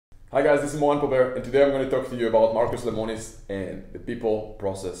Hi guys, this is Mohan Pober, and today I'm going to talk to you about Marcus Lemonis and the people,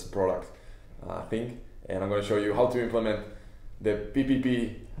 process, product thing. And I'm going to show you how to implement the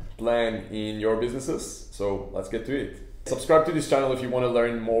PPP plan in your businesses. So let's get to it. Subscribe to this channel if you want to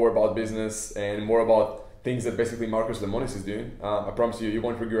learn more about business and more about things that basically Marcus Lemonis is doing. I promise you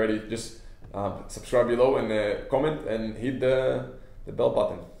won't regret it. Just subscribe below and comment and hit the bell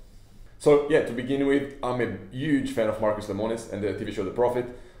button. So yeah, to begin with, I'm a huge fan of Marcus Lemonis and the TV show The Profit.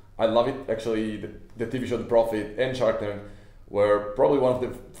 I love it. Actually, the TV show The Profit and Shark Tank were probably one of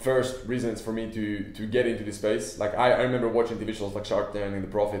the first reasons for me to get into this space. Like I remember watching TV shows like Shark Tank and The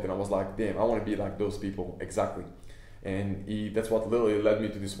Profit, and I was like, damn, I want to be like those people exactly. And that's what literally led me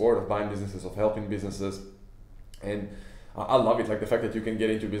to this world of buying businesses, of helping businesses. And I love it, like the fact that you can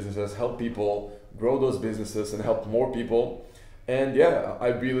get into businesses, help people, grow those businesses and help more people. And yeah, I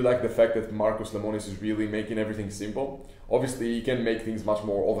really like the fact that Marcus Lemonis is really making everything simple. Obviously, he can make things much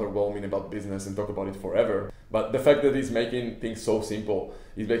more overwhelming about business and talk about it forever. But the fact that he's making things so simple,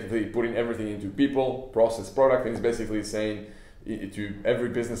 he's basically putting everything into people, process, product, and he's basically saying to every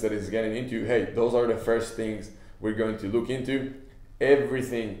business that he's getting into, hey, those are the first things we're going to look into.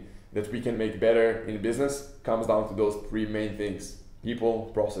 Everything that we can make better in business comes down to those three main things: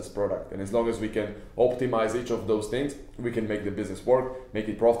 people, process, product. And as long as we can optimize each of those things, we can make the business work, make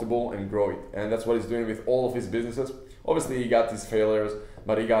it profitable and grow it. And that's what he's doing with all of his businesses. Obviously he got his failures,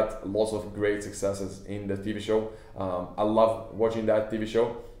 but he got lots of great successes in the TV show. I love watching that TV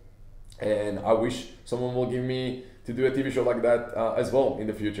show, and I wish someone will give me to do a TV show like that as well in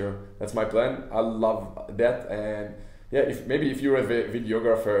the future. That's my plan. I love that. And yeah, if you're a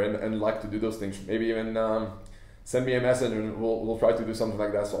videographer and like to do those things, maybe even send me a message and we'll try to do something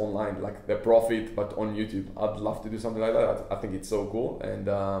like that online, like The Profit, but on YouTube. I'd love to do something like that. I think it's so cool, and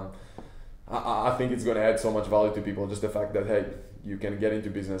I think it's going to add so much value to people. Just the fact that, hey, you can get into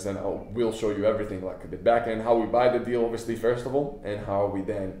business, and we'll show you everything, like the back end, how we buy the deal, obviously, first of all, and how we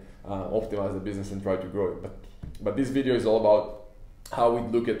then optimize the business and try to grow it. But this video is all about how we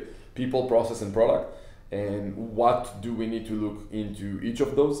look at people, process, and product, and what do we need to look into each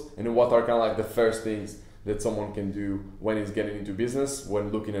of those, and what are kind of like the first things that someone can do when he's getting into business,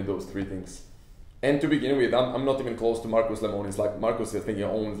 when looking at those three things. And to begin with, I'm not even close to Marcus Lemonis. Like Marcus, I think he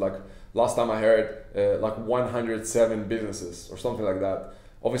owns, like last time I heard, like 107 businesses or something like that.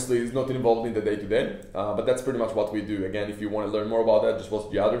 Obviously, he's not involved in the day-to-day, but that's pretty much what we do. Again, if you want to learn more about that, just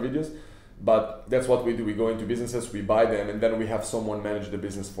watch the other videos. But that's what we do. We go into businesses, we buy them, and then we have someone manage the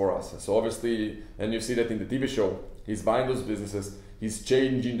business for us. So obviously, and you see that in the TV show, he's buying those businesses, he's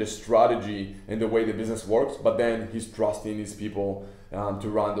changing the strategy and the way the business works, but then he's trusting his people to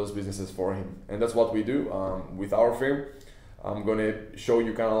run those businesses for him. And that's what we do with our firm. I'm going to show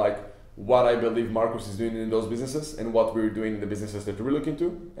you kind of like what I believe Marcus is doing in those businesses and what we're doing in the businesses that we're looking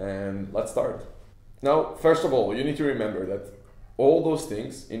to. And let's start. Now, first of all, you need to remember that all those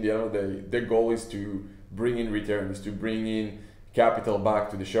things, in the end of the day, the goal is to bring in returns, to bring in capital back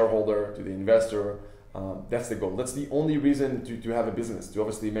to the shareholder, to the investor. That's the goal. That's the only reason to have a business, to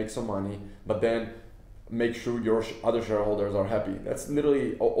obviously make some money, but then make sure your other shareholders are happy. That's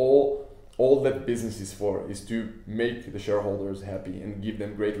literally all that business is for, is to make the shareholders happy and give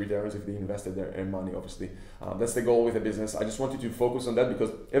them great returns if they invested their money, obviously. That's the goal with a business. I just want you to focus on that, because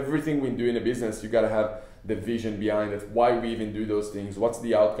everything we do in a business, you gotta have the vision behind it, why we even do those things, what's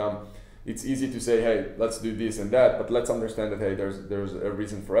the outcome. It's easy to say, hey, let's do this and that, but let's understand that, hey, there's a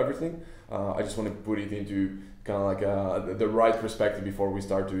reason for everything. I just want to put it into kind of like the right perspective before we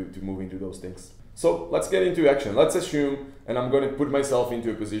start to move into those things. So let's get into action. Let's assume, and I'm going to put myself into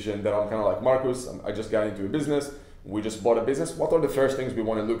a position that I'm kind of like Marcus. I just got into a business. We just bought a business. What are the first things we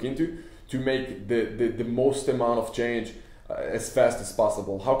want to look into to make the most amount of change as fast as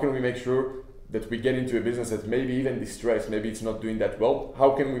possible? How can we make sure that we get into a business that maybe even distressed, maybe it's not doing that well?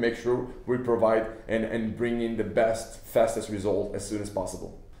 How can we make sure we provide and bring in the best, fastest result as soon as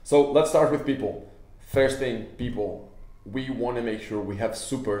possible? So let's start with people. First thing, people. We want to make sure we have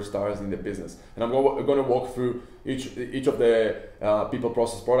superstars in the business. And I'm going to walk through each of the people,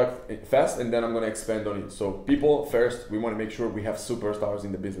 process, product fast, and then I'm going to expand on it. So people first, we want to make sure we have superstars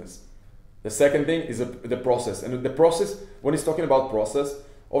in the business. The second thing is the process. And the process, when he's talking about process,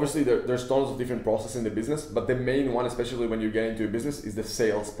 obviously there's tons of different processes in the business, but the main one, especially when you get into a business, is the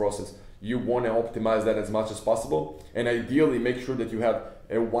sales process. You want to optimize that as much as possible, and ideally make sure that you have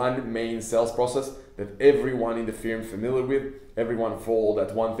one main sales process that everyone in the firm is familiar with, everyone follow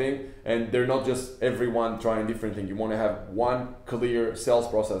that one thing, and they're not just everyone trying different things. You want to have one clear sales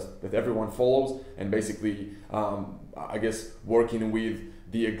process that everyone follows, and basically, I guess, working with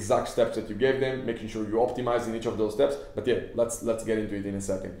the exact steps that you gave them, making sure you optimize in each of those steps. But yeah, let's get into it in a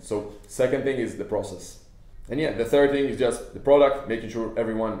second. So second thing is the process. And yeah, the third thing is just the product, making sure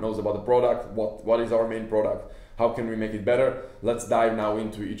everyone knows about the product, what is our main product, how can we make it better. Let's dive now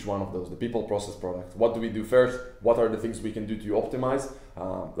into each one of those, the people, process, product. What do we do first? What are the things we can do to optimize?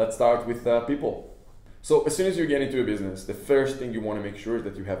 Let's start with people. So as soon as you get into a business, the first thing you want to make sure is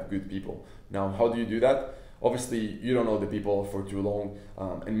that you have good people. Now, how do you do that? Obviously, you don't know the people for too long,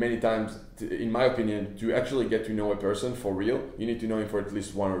 and many times, in my opinion, to actually get to know a person for real, you need to know him for at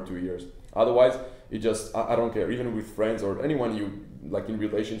least 1 or 2 years. Otherwise, it just, I don't care, even with friends or anyone you, like in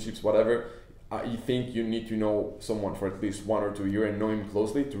relationships, whatever, I think you need to know someone for at least 1 or 2 years and know him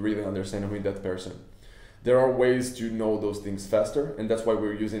closely to really understand who is that person. There are ways to know those things faster, and that's why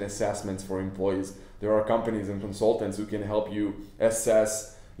we're using assessments for employees. There are companies and consultants who can help you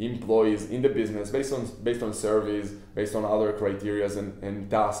assess employees in the business based on surveys, based on other criteria and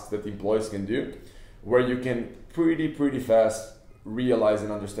tasks that employees can do, where you can pretty fast realize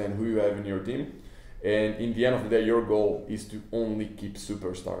and understand who you have in your team. And in the end of the day, your goal is to only keep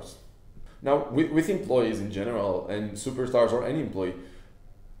superstars. Now, with employees in general and superstars or any employee,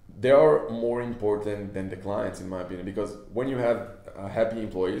 they are more important than the clients, in my opinion, because when you have happy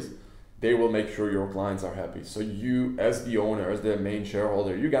employees, they will make sure your clients are happy. So you, as the owner, as the main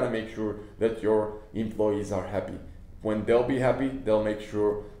shareholder, you gotta make sure that your employees are happy. When they'll be happy, they'll make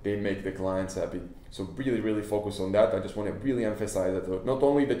sure they make the clients happy. So really focus on that. I just want to really emphasize that not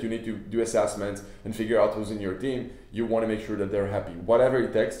only that you need to do assessments and figure out who's in your team, you want to make sure that they're happy. Whatever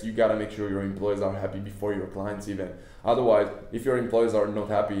it takes, you gotta make sure your employees are happy before your clients even. Otherwise, if your employees are not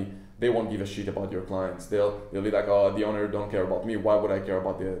happy, they won't give a shit about your clients. They'll be like, oh, the owner don't care about me. Why would I care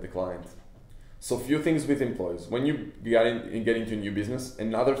about the client? So few things with employees. When you get into a new business,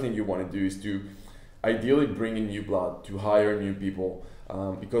 another thing you want to do is to ideally bring in new blood, to hire new people,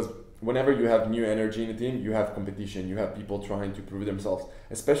 because whenever you have new energy in a team, you have competition, you have people trying to prove themselves.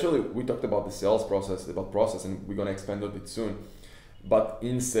 Especially, we talked about the sales process, and we're gonna expand on it soon. But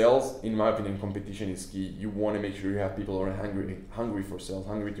in sales, in my opinion, competition is key. You want to make sure you have people who are hungry for sales,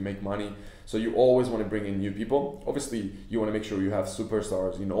 hungry to make money. So you always want to bring in new people. Obviously, you want to make sure you have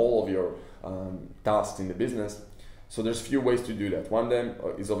superstars in all of your tasks in the business. So there's few ways to do that. One of them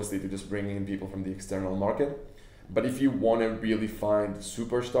is obviously to just bring in people from the external market. But if you want to really find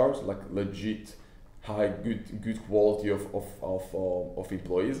superstars, like legit, high, good quality of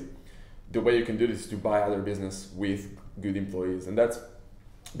employees, the way you can do this is to buy other business with good employees. And that's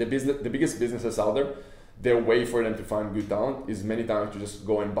the biggest businesses out there. Their way for them to find good talent is many times to just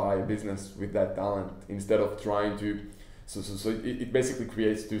go and buy a business with that talent instead of trying to. So it basically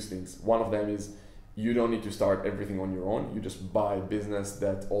creates two things. One of them is you don't need to start everything on your own. You just buy a business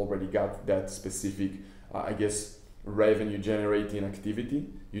that already got that specific, revenue generating activity.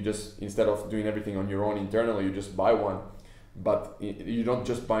 You just, instead of doing everything on your own internally, you just buy one. But you don't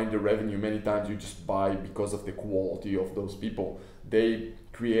just buy the revenue. Many times you just buy because of the quality of those people. They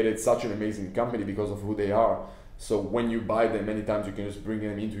created such an amazing company because of who they are. So when you buy them, many times you can just bring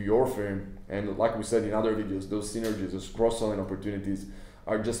them into your firm. And like we said in other videos, those synergies, those cross-selling opportunities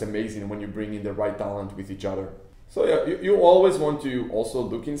are just amazing when you bring in the right talent with each other. So yeah, you always want to also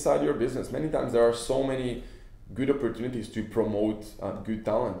look inside your business. Many times there are so many good opportunities to promote good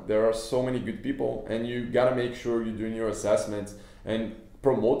talent. There are so many good people, and you gotta make sure you're doing your assessments and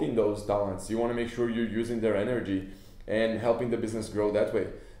promoting those talents. You wanna make sure you're using their energy and helping the business grow that way.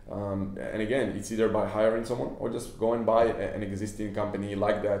 And again, it's either by hiring someone or just go and buy an existing company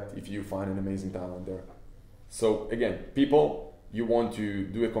like that if you find an amazing talent there. So again, people, you want to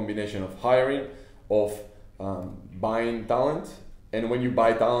do a combination of hiring, of buying talent. And when you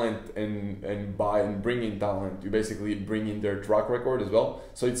buy talent and buy and bring in talent, you basically bring in their track record as well.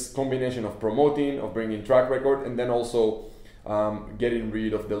 So it's a combination of promoting, of bringing track record, and then also getting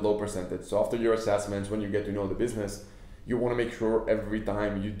rid of the low percentage. So after your assessments, when you get to know the business, you want to make sure every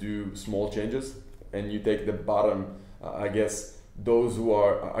time you do small changes and you take the bottom, those who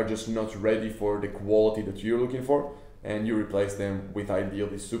are just not ready for the quality that you're looking for, and you replace them with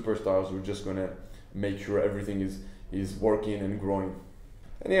ideally superstars who are just going to make sure everything is working and growing.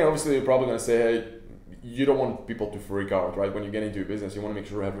 And yeah, obviously you're probably gonna say, hey, you don't want people to freak out, right? When you get into a business, you want to make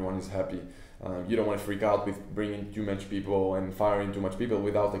sure everyone is happy. You don't want to freak out with bringing too much people and firing too much people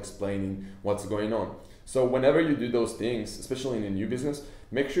without explaining what's going on. So whenever you do those things, especially in a new business,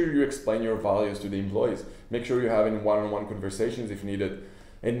 make sure you explain your values to the employees. Make sure you're having one-on-one conversations if needed,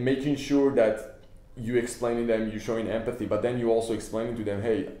 and making sure that you explaining them, you showing empathy, but then you also explaining to them,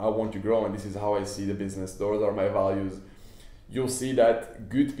 hey, I want to grow and this is how I see the business. Those are my values. You'll see that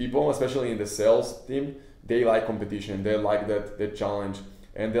good people, especially in the sales team, they like competition. They like that challenge.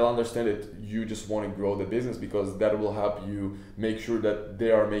 and they'll understand that you just want to grow the business, because that will help you make sure that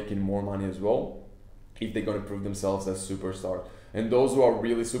they are making more money as well if they're going to prove themselves as superstars. And those who are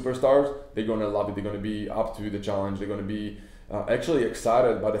really superstars, they're going to love it. They're going to be up to the challenge. They're going to be actually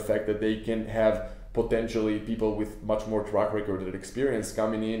excited by the fact that they can have potentially people with much more track record and experience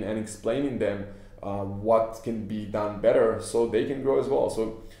coming in and explaining them what can be done better so they can grow as well.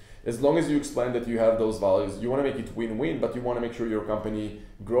 So as long as you explain that you have those values, you want to make it win-win, but you want to make sure your company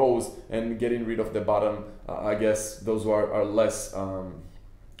grows, and getting rid of the bottom, I guess those who are less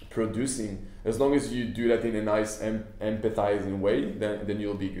producing, as long as you do that in a nice empathizing way, then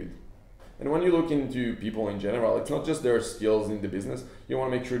you'll be good. And when you look into people in general, it's not just their skills in the business. You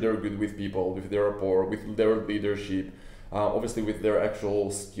want to make sure they're good with people, with their rapport, with their leadership, obviously with their actual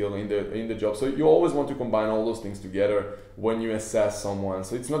skill in the job. So you always want to combine all those things together when you assess someone.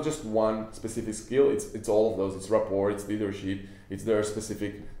 So it's not just one specific skill, it's all of those. It's rapport, it's leadership, it's their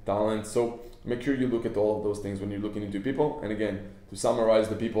specific talent. So make sure you look at all of those things when you're looking into people. And again, to summarize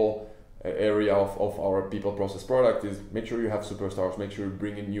the people area of our people process product is make sure you have superstars, make sure you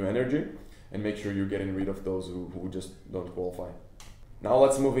bring in new energy, and make sure you're getting rid of those who just don't qualify. Now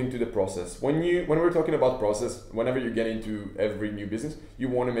let's move into the process. When we're talking about process, whenever you get into every new business, you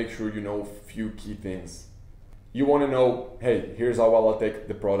want to make sure you know a few key things. You want to know, hey, here's how I'll take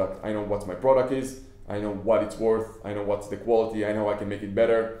the product. I know what my product is, I know what it's worth, I know what's the quality, I know I can make it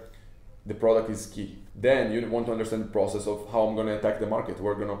better. The product is key. Then you want to understand the process of how I'm going to attack the market,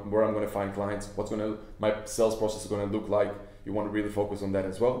 where I'm going to find clients, my sales process is going to look like. You want to really focus on that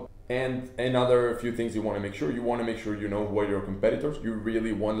as well. And another few things you want to make sure you know who are your competitors. You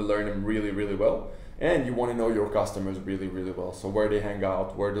really want to learn them really, really well. And you want to know your customers really, really well. So where they hang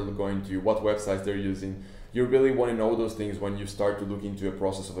out, where they're going to, what websites they're using. You really want to know those things when you start to look into a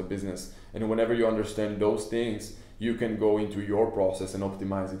process of a business. And whenever you understand those things, you can go into your process and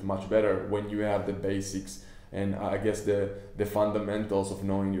optimize it much better when you have the basics and I guess the fundamentals of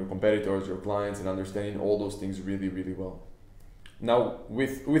knowing your competitors, your clients, and understanding all those things really, really well. Now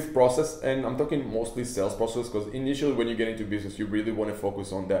with process, and I'm talking mostly sales process, because initially when you get into business, you really want to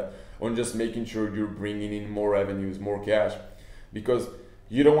focus on that, on just making sure you're bringing in more revenues, more cash, because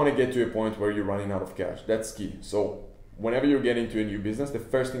you don't want to get to a point where you're running out of cash. That's key. So whenever you get into a new business, the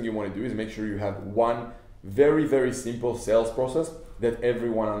first thing you want to do is make sure you have one very, very simple sales process that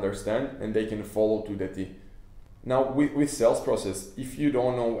everyone understands and they can follow to the T. Now with sales process, if you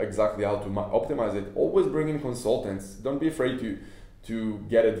don't know exactly how to optimize it, always bring in consultants. Don't be afraid to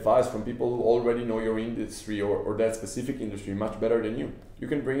get advice from people who already know your industry or that specific industry much better than you. You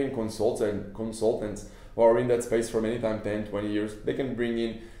can bring in consultants who are in that space for many times, 10, 20 years. They can bring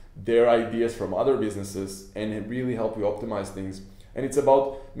in their ideas from other businesses and really help you optimize things. And it's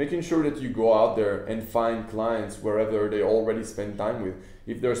about making sure that you go out there and find clients wherever they already spend time with.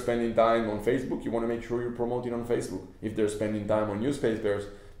 If they're spending time on Facebook, you want to make sure you're promoting on Facebook. If they're spending time on newspapers,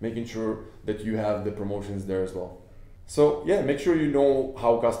 making sure that you have the promotions there as well. So yeah, make sure you know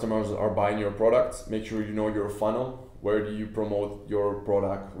how customers are buying your products. Make sure you know your funnel. Where do you promote your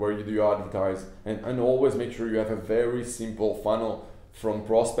product? Where do you advertise? And always make sure you have a very simple funnel from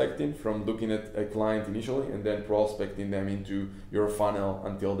prospecting, from looking at a client initially and then prospecting them into your funnel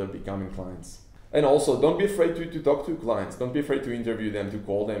until they're becoming clients. And also, don't be afraid to talk to clients. Don't be afraid to interview them, to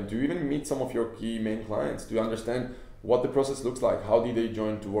call them, to even meet some of your key main clients, to understand what the process looks like. How did they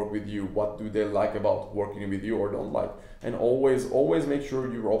join to work with you? What do they like about working with you or don't like? And always make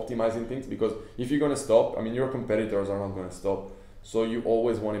sure you're optimizing things, because if you're going to stop, I mean, your competitors are not going to stop. So you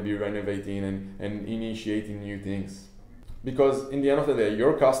always want to be renovating and initiating new things. Because in the end of the day,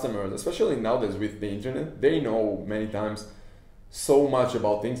 your customers, especially nowadays with the internet, they know many times so much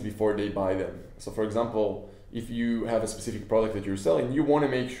about things before they buy them. So for example, if you have a specific product that you're selling, you want to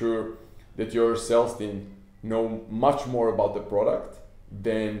make sure that your sales team know much more about the product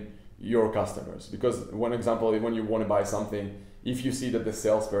than your customers. Because one example, when you want to buy something, if you see that the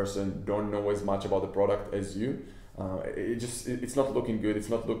salesperson don't know as much about the product as you, it's not looking good, it's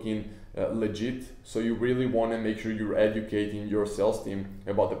not looking legit. So you really want to make sure you're educating your sales team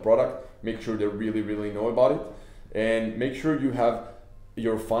about the product, make sure they really know about it, and make sure you have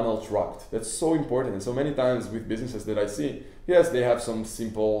your funnel tracked. That's so important. And so many times with businesses that I see, yes, they have some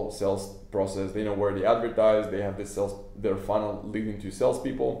simple sales process, they know where they advertise, they have their funnel leading to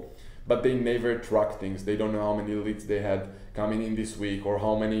salespeople, but they never track things. They don't know how many leads they had coming in this week or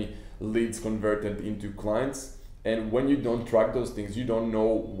how many leads converted into clients. And when you don't track those things, you don't know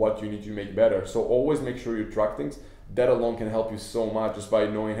what you need to make better. So always make sure you track things. That alone can help you so much, just by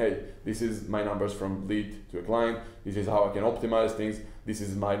knowing, hey, this is my numbers from lead to a client. This is how I can optimize things. This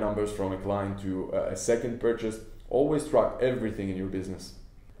is my numbers from a client to a second purchase. Always track everything in your business.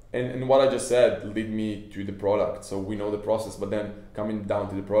 And what I just said lead me to the product. So we know the process, but then coming down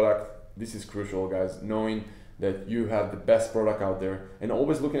to the product, this is crucial, guys. Knowing that you have the best product out there and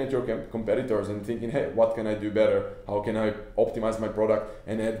always looking at your competitors and thinking, hey, what can I do better? How can I optimize my product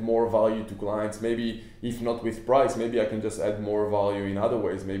and add more value to clients? Maybe if not with price, maybe I can just add more value in other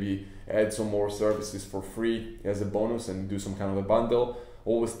ways. Maybe add some more services for free as a bonus and do some kind of a bundle.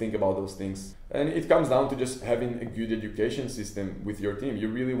 Always think about those things. And it comes down to just having a good education system with your team. You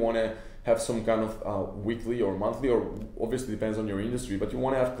really want to have some kind of weekly or monthly, or obviously depends on your industry, but you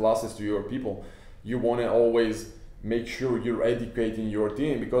want to have classes to your people. You want to always make sure you're educating your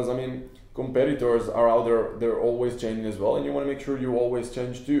team, because I mean, competitors are out there, they're always changing as well, and you want to make sure you always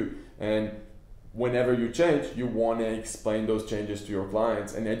change too. And whenever you change, you want to explain those changes to your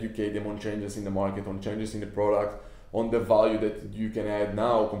clients and educate them on changes in the market, on changes in the product, on the value that you can add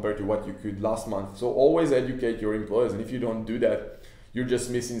now compared to what you could last month. So always educate your employees, and if you don't do that, you're just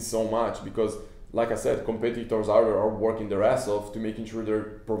missing so much, because like I said, competitors out there are working their ass off to making sure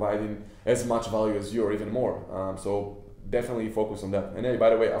they're providing as much value as you or even more. So definitely focus on that. And hey, by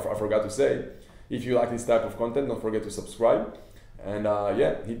the way, I forgot to say, if you like this type of content, don't forget to subscribe. And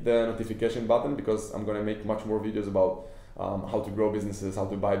yeah, hit the notification button, because I'm gonna make much more videos about how to grow businesses, how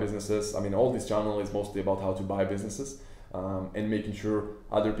to buy businesses. I mean, all this channel is mostly about how to buy businesses and making sure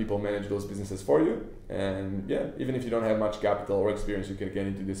other people manage those businesses for you. And yeah, even if you don't have much capital or experience, you can get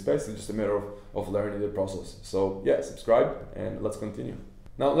into this space. It's just a matter of learning the process. So yeah, subscribe and let's continue.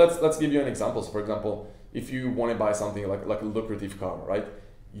 Now let's give you an example. So for example, if you want to buy something like a lucrative car, right?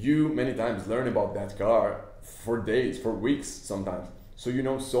 You many times learn about that car for days, for weeks sometimes. So you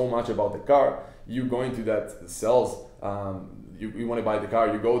know so much about the car. You go into that sales, you want to buy the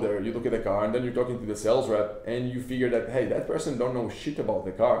car, you go there, you look at the car, and then you're talking to the sales rep, and you figure that, hey, that person don't know shit about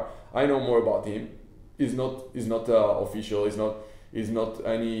the car. I know more about him. Is not official. Is not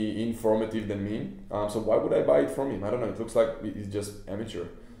any informative than me. So why would I buy it from him? I don't know. It looks like he's just amateur.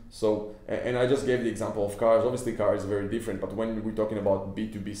 So, and I just gave the example of cars. Obviously, cars is very different. But when we're talking about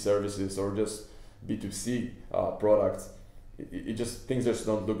B2B services or just B2C products, it just, things just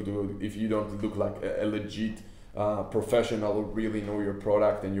don't look good if you don't look like a legit professional who really know your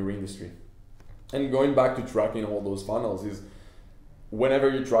product and your industry. And going back to tracking all those funnels is, whenever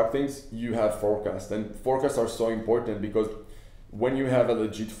you track things, you have forecasts, and forecasts are so important, because when you have a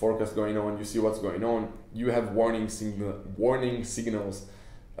legit forecast going on, you see what's going on, you have warning signals.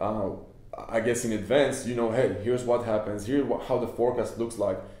 I guess in advance, you know, hey, here's what happens, here's how the forecast looks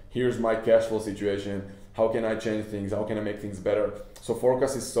like, here's my cash flow situation, how can I change things, how can I make things better. So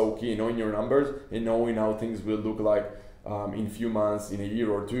forecast is so key, knowing your numbers and knowing how things will look like in a few months, in a year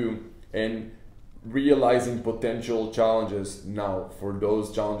or two, and realizing potential challenges now for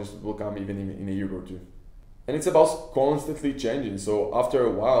those challenges that will come even in a year or two. And it's about constantly changing. So after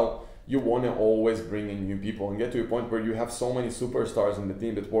a while, you want to always bring in new people and get to a point where you have so many superstars in the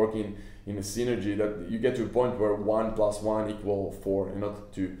team that work in a synergy, that you get to a point where 1 + 1 = 4 and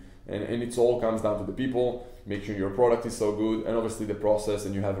not 2. And it all comes down to the people, make sure your product is so good, and obviously the process,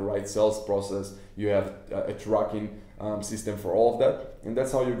 and you have the right sales process, you have a tracking system for all of that, and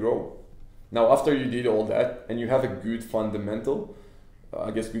that's how you grow. Now, after you did all that and you have a good fundamental,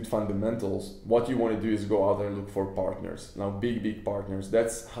 good fundamentals, what you want to do is go out there and look for partners. Now, big partners,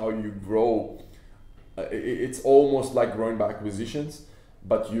 that's how you grow. It's almost like growing by acquisitions,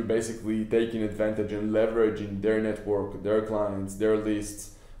 but you're basically taking advantage and leveraging their network, their clients, their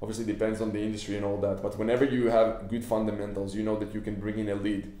lists. Obviously depends on the industry and all that, but whenever you have good fundamentals, you know that you can bring in a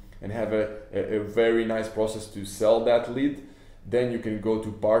lead and have a very nice process to sell that lead. Then you can go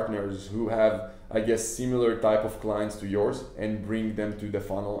to partners who have, I guess, similar type of clients to yours and bring them to the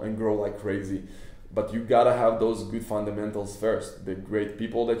funnel and grow like crazy. But you gotta have those good fundamentals first. The great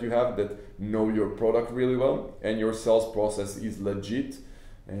people that you have that know your product really well, and your sales process is legit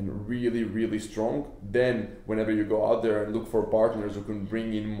and really strong. Then whenever you go out there and look for partners who can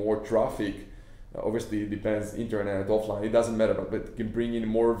bring in more traffic, obviously it depends, internet, offline, it doesn't matter, but can bring in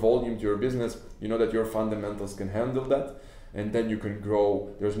more volume to your business, you know that your fundamentals can handle that. And then you can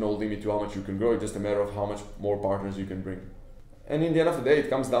grow. There's no limit to how much you can grow. It's just a matter of how much more partners you can bring. And in the end of the day, it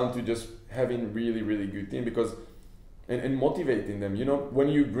comes down to just having really good team, because and motivating them. You know, when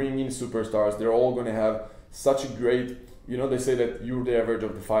you bring in superstars, they're all going to have such a great, you know, they say that you're the average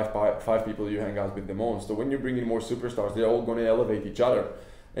of the five people you hang out with the most. So when you bring in more superstars, they're all going to elevate each other.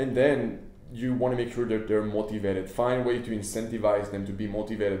 And then you want to make sure that they're motivated. Find a way to incentivize them to be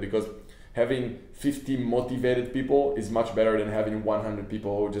motivated, because having 50 motivated people is much better than having 100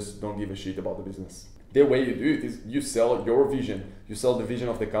 people who just don't give a shit about the business. The way you do it is you sell your vision, you sell the vision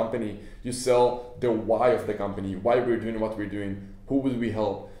of the company, you sell the why of the company, why we're doing what we're doing, who will we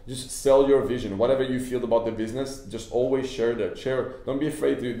help. just sell your vision. Whatever you feel about the business, just always share that. Share. Don't be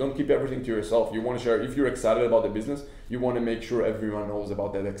afraid to, don't keep everything to yourself. You want to share. If you're excited about the business, you want to make sure everyone knows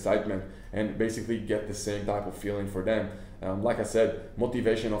about that excitement and basically get the same type of feeling for them. Like I said,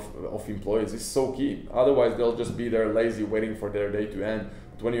 motivation of employees is so key. Otherwise, they'll just be there lazy, waiting for their day to end.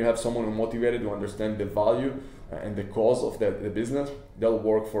 But when you have someone who motivated, who understand the value and the cause of the business, they'll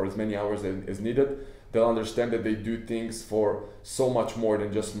work for as many hours as needed. They'll understand that they do things for so much more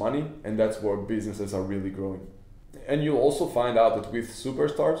than just money, and that's where businesses are really growing. And you'll also find out that with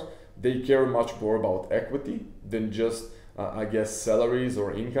superstars, they care much more about equity than just, I guess, salaries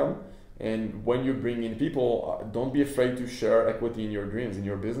or income. And when you bring in people, don't be afraid to share equity in your dreams, in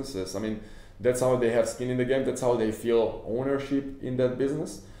your businesses. I mean, that's how they have skin in the game. That's how they feel ownership in that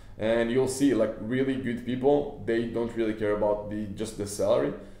business. And you'll see, like, really good people, they don't really care about just the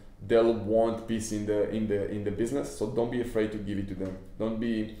salary. They'll want peace in the business. So don't be afraid to give it to them. Don't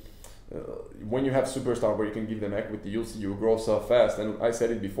be when you have superstar where you can give them equity, you'll see you grow so fast. And I said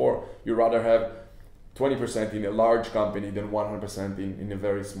it before, you rather have 20% in a large company than 100% in a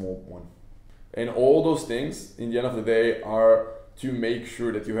very small one. And all those things, in the end of the day, are to make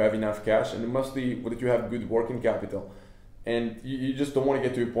sure that you have enough cash, and it must be that you have good working capital. And you just don't want to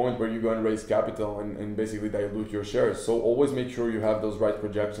get to a point where you go and raise capital and basically dilute your shares. So always make sure you have those right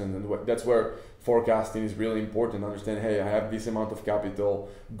projections, and that's where forecasting is really important. Understand, hey, I have this amount of capital,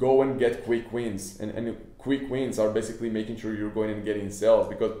 go and get quick wins. And quick wins are basically making sure you're going and getting sales,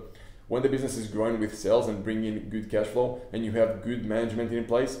 because when the business is growing with sales and bringing in good cash flow, and you have good management in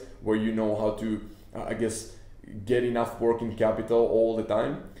place where you know how to, I guess, get enough working capital all the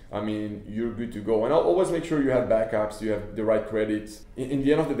time, I mean, you're good to go. And I'll always make sure you have backups, you have the right credits. In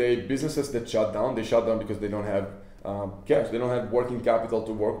the end of the day, businesses that shut down, they shut down because they don't have cash, they don't have working capital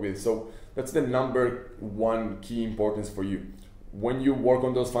to work with. So that's the number one key importance for you. When you work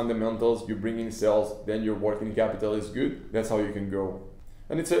on those fundamentals, you bring in sales, then your working capital is good. That's how you can grow.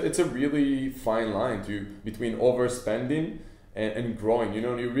 And it's a really fine line between overspending and growing. You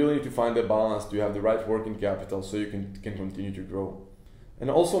know, you really need to find a balance to have the right working capital so you can continue to grow. And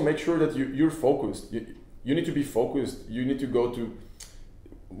also make sure that you're focused. You need to be focused. You need to go to,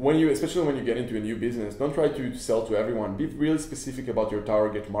 especially when you get into a new business, don't try to sell to everyone. Be really specific about your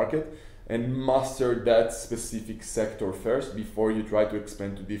target market and master that specific sector first before you try to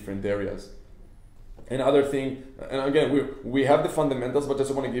expand to different areas. Another thing, and again, we have the fundamentals, but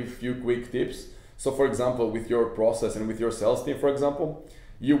just want to give a few quick tips. So for example, with your process and with your sales team, for example,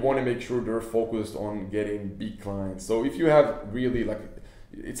 you want to make sure they're focused on getting big clients. So if you have really, like,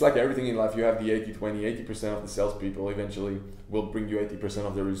 it's like everything in life, you have the 80-20, 80% of the salespeople eventually will bring you 80%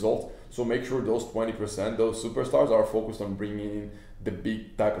 of the results. So make sure those 20%, those superstars, are focused on bringing in the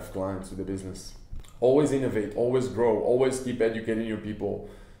big type of clients to the business. Always innovate, always grow, always keep educating your people,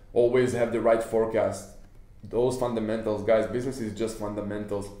 always have the right forecast. Those fundamentals, guys, business is just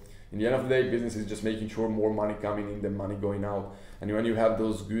fundamentals. In the end of the day, business is just making sure more money coming in than money going out. And when you have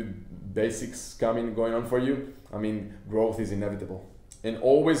those good basics going on for you, I mean, growth is inevitable. And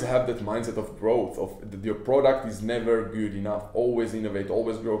always have that mindset of growth, of your product is never good enough. Always innovate,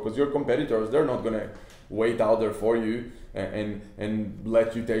 always grow, because your competitors, they're not gonna wait out there for you and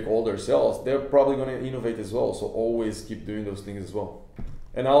let you take all their sales. They're probably gonna innovate as well. So always keep doing those things as well.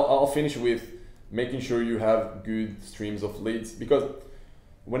 And I'll finish with making sure you have good streams of leads, because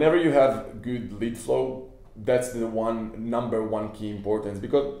whenever you have good lead flow, that's the number one key importance.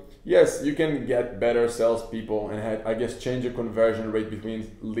 Because yes, you can get better salespeople and I guess change the conversion rate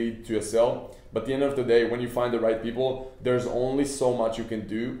between lead to a sale. But at the end of the day, when you find the right people, there's only so much you can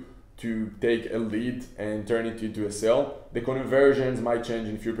do to take a lead and turn it into a sale. The conversions might change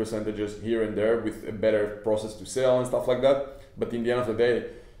in a few percentages here and there with a better process to sell and stuff like that. But in the end of the day,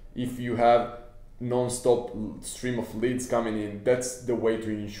 if you have non-stop stream of leads coming in, that's the way to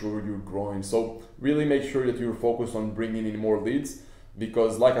ensure you're growing. So really make sure that you're focused on bringing in more leads,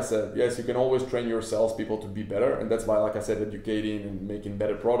 because like I said, yes, you can always train your salespeople to be better, and that's why, like I said, educating and making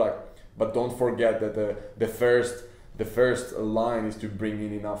better product. But don't forget that the first line is to bring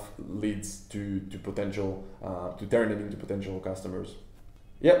in enough leads to turn them into potential customers.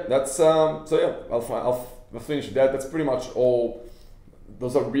 Yeah, that's so yeah, I'll finish that. That's pretty much all.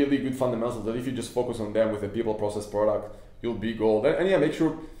 Those are really good fundamentals that if you just focus on them with a people, process, product, you'll be gold. And yeah, make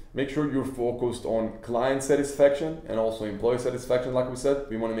sure you're focused on client satisfaction and also employee satisfaction. Like we said,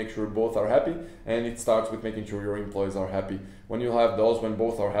 we want to make sure both are happy, and it starts with making sure your employees are happy. When you have those, when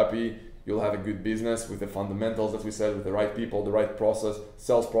both are happy, you'll have a good business with the fundamentals that we said, with the right people, the right process,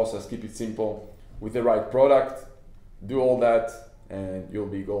 sales process, keep it simple, with the right product, do all that, and you'll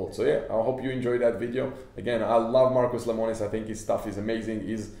be gold. So yeah, I hope you enjoyed that video. Again, I love Marcus Lemonis. I think his stuff is amazing.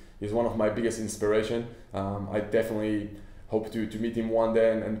 He's one of my biggest inspiration. I definitely hope to meet him one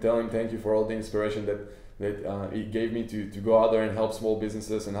day and tell him thank you for all the inspiration that he gave me to go out there and help small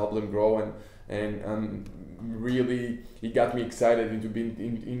businesses and help them grow, and really he got me excited into being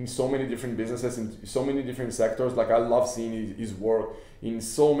in so many different businesses in so many different sectors. Like I love seeing his work in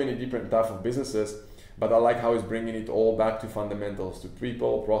so many different types of businesses, but I like how he's bringing it all back to fundamentals, to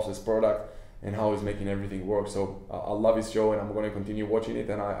people, process, product, and how he's making everything work. So I love his show, and I'm going to continue watching it,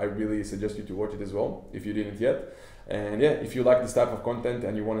 and I really suggest you to watch it as well if you didn't yet. And yeah, if you like this type of content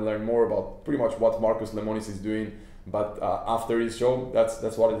and you want to learn more about pretty much what Marcus Lemonis is doing, but after his show,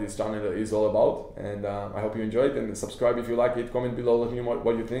 that's what this channel is all about. And I hope you enjoy it, and subscribe if you like it. Comment below, let me know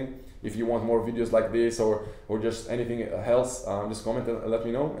what you think. If you want more videos like this or just anything else, just comment and let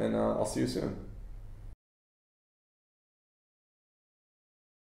me know, and I'll see you soon.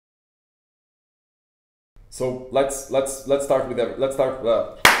 So let's start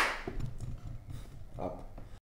with